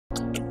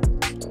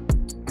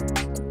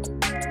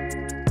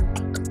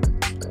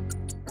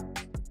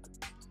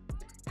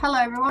Hello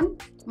everyone,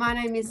 my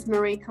name is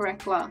Marie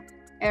Karekla,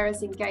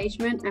 AIRAH's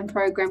Engagement and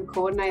Program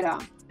Coordinator,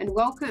 and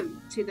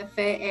welcome to the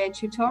FairAir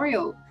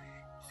tutorial.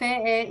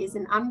 FairAir is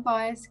an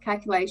unbiased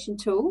calculation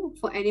tool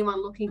for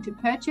anyone looking to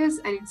purchase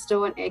and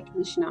install an air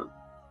conditioner.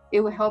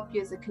 It will help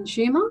you as a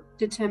consumer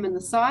determine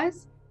the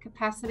size,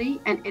 capacity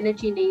and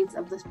energy needs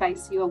of the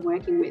space you are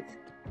working with.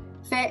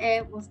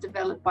 FairAir was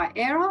developed by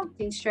AIRAH,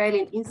 the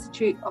Australian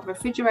Institute of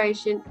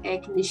Refrigeration, Air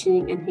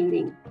Conditioning and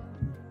Heating.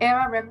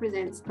 AIRAH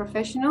represents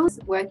professionals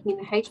working in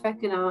the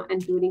HVAC&R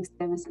and building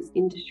services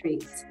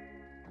industries.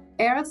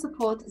 AIRAH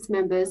supports its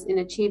members in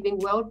achieving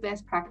world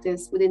best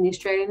practice within the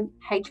Australian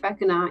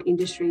HVAC&R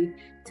industry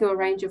through a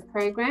range of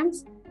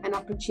programs and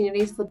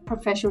opportunities for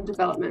professional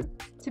development.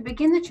 To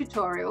begin the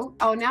tutorial,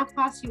 I will now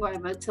pass you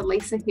over to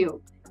Lisa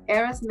Hill,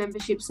 AIRAH's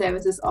Membership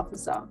Services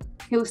Officer,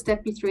 who will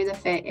step you through the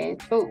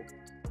FairAir tool.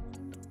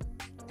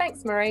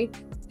 Thanks, Marie.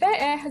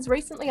 FairAir has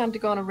recently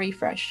undergone a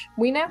refresh.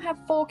 We now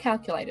have 4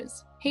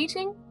 calculators: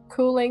 heating,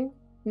 cooling,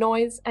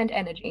 noise, and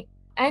energy.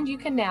 And you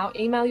can now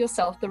email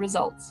yourself the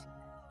results.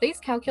 These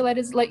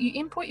calculators let you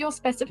input your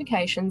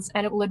specifications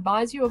and it will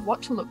advise you of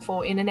what to look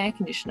for in an air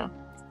conditioner.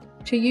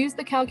 To use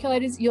the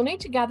calculators, you'll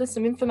need to gather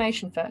some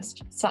information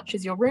first, such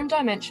as your room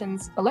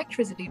dimensions,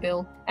 electricity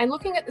bill, and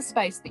looking at the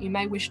space that you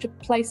may wish to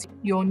place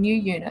your new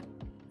unit.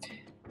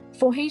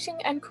 For heating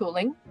and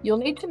cooling, you'll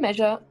need to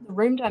measure the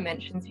room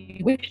dimensions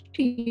you wish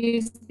to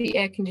use the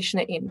air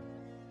conditioner in.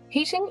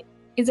 Heating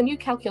is a new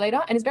calculator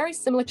and is very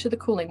similar to the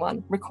cooling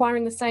one,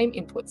 requiring the same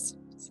inputs.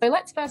 So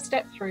let's first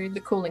step through the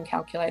cooling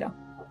calculator.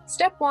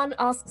 Step 1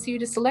 asks you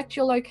to select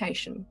your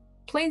location.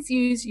 Please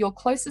use your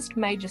closest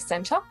major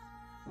centre.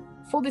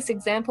 For this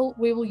example,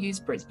 we will use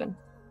Brisbane.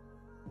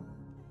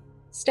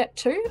 Step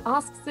 2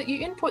 asks that you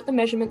input the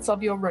measurements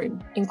of your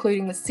room,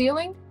 including the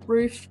ceiling,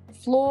 roof,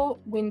 floor,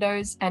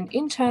 windows, and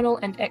internal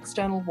and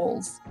external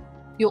walls.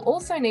 You'll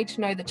also need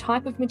to know the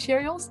type of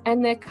materials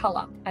and their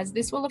colour, as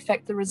this will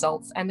affect the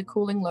results and the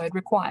cooling load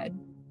required.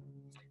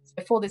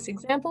 So for this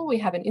example, we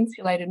have an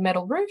insulated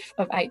metal roof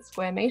of 8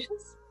 square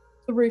metres.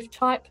 The roof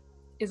type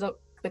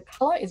the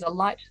colour is a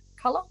light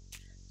colour.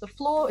 The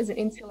floor is an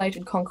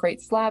insulated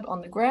concrete slab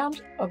on the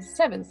ground of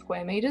 7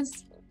 square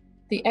metres.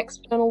 The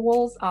external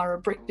walls are a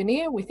brick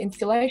veneer with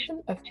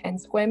insulation of 10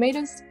 square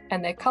metres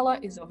and their colour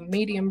is of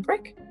medium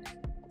brick.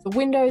 The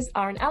windows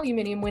are an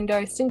aluminium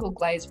window, single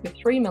glazed with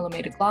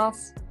 3mm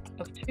glass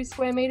of 2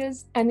 square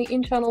metres, and the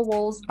internal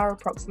walls are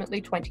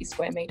approximately 20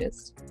 square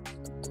metres.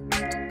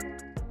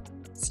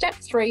 Step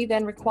 3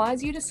 then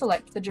requires you to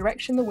select the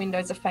direction the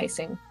windows are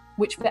facing,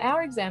 which for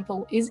our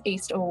example is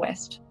east or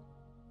west.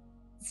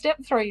 Step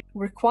 3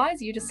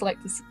 requires you to select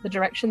the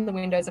direction the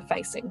windows are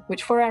facing,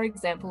 which for our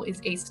example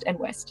is east and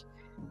west.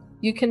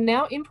 You can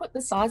now input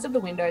the size of the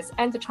windows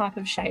and the type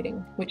of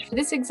shading, which for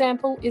this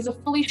example is a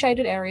fully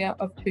shaded area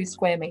of 2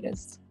 square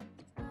metres.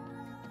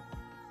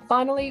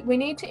 Finally, we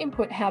need to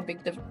input how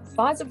big the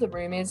size of the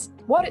room is,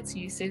 what its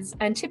use is,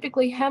 and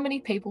typically how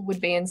many people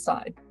would be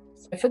inside.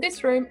 So for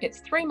this room, it's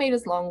 3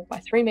 metres long by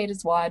 3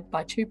 metres wide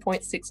by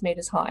 2.6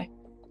 metres high.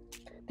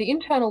 The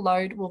internal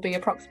load will be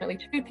approximately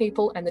 2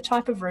 people and the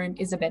type of room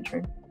is a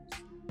bedroom.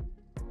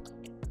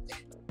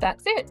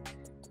 That's it.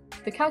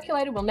 The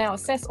calculator will now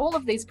assess all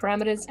of these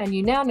parameters and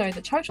you now know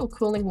the total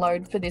cooling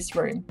load for this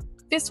room.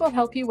 This will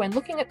help you when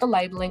looking at the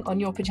labelling on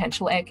your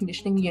potential air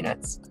conditioning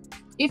units.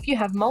 If you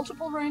have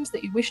multiple rooms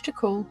that you wish to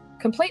cool,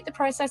 complete the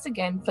process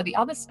again for the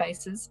other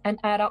spaces and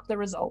add up the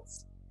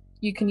results.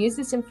 You can use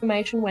this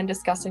information when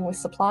discussing with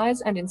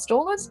suppliers and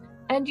installers,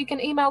 and you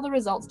can email the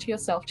results to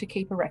yourself to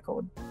keep a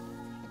record.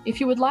 If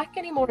you would like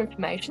any more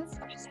information,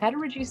 such as how to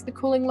reduce the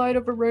cooling load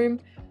of a room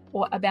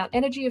or about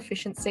energy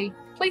efficiency,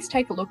 please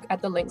take a look at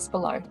the links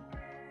below.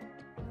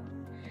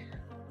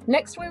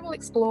 Next, we will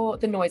explore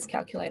the noise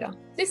calculator.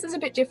 This is a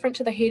bit different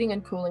to the heating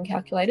and cooling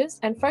calculators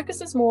and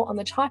focuses more on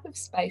the type of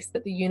space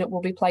that the unit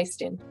will be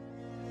placed in.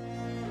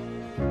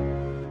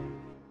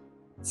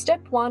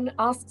 Step 1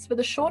 asks for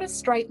the shortest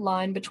straight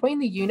line between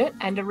the unit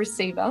and a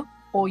receiver,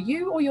 or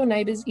you or your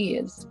neighbour's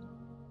ears.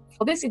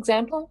 For this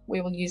example,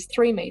 we will use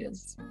 3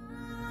 metres.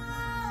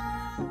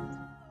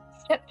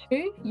 Step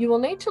 2, you will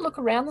need to look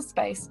around the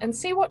space and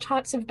see what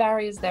types of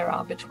barriers there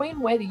are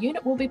between where the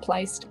unit will be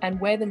placed and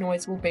where the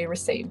noise will be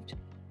received.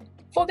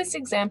 For this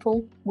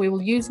example, we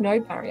will use no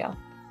barrier.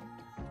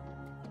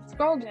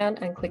 Scroll down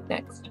and click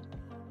Next.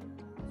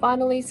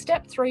 Finally,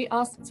 Step 3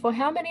 asks for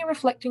how many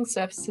reflecting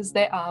surfaces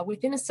there are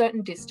within a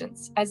certain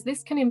distance, as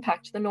this can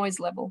impact the noise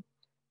level.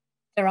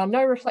 There are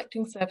no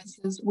reflecting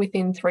surfaces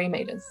within 3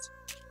 metres.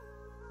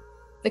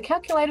 The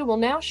calculator will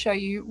now show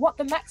you what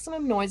the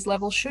maximum noise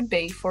level should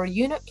be for a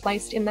unit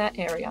placed in that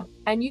area,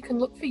 and you can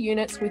look for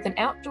units with an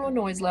outdoor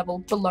noise level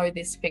below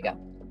this figure.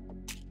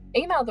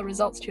 Email the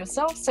results to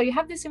yourself so you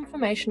have this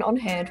information on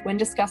hand when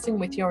discussing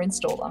with your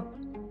installer.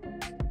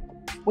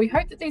 We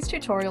hope that these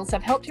tutorials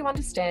have helped you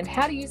understand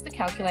how to use the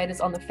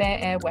calculators on the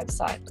FairAir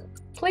website.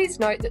 Please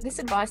note that this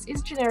advice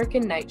is generic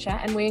in nature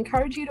and we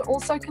encourage you to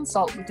also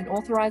consult with an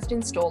authorised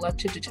installer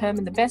to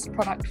determine the best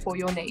product for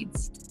your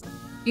needs.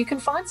 You can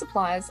find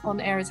suppliers on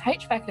AIRAH's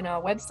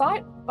HVAC&R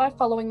website by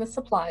following the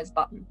Suppliers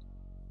button.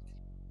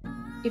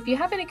 If you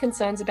have any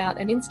concerns about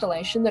an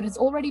installation that has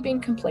already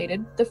been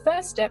completed, the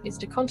first step is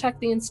to contact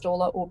the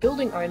installer or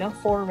building owner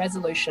for a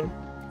resolution.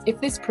 If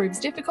this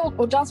proves difficult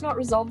or does not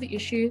resolve the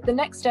issue, the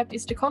next step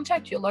is to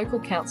contact your local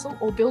council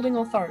or building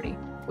authority,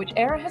 which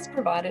AIRAH has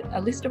provided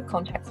a list of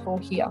contacts for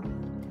here,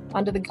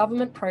 under the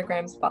Government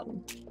Programs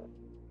button.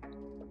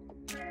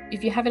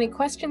 If you have any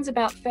questions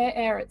about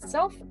FairAir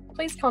itself,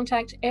 please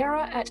contact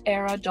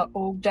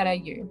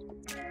airah@airah.org.au.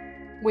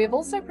 We have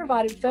also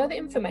provided further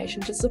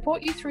information to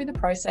support you through the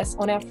process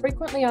on our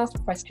Frequently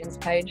Asked Questions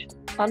page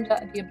under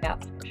the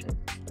About section.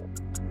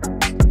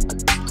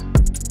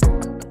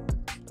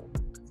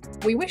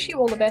 We wish you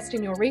all the best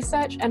in your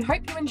research and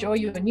hope you enjoy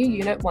your new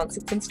unit once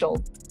it's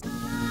installed.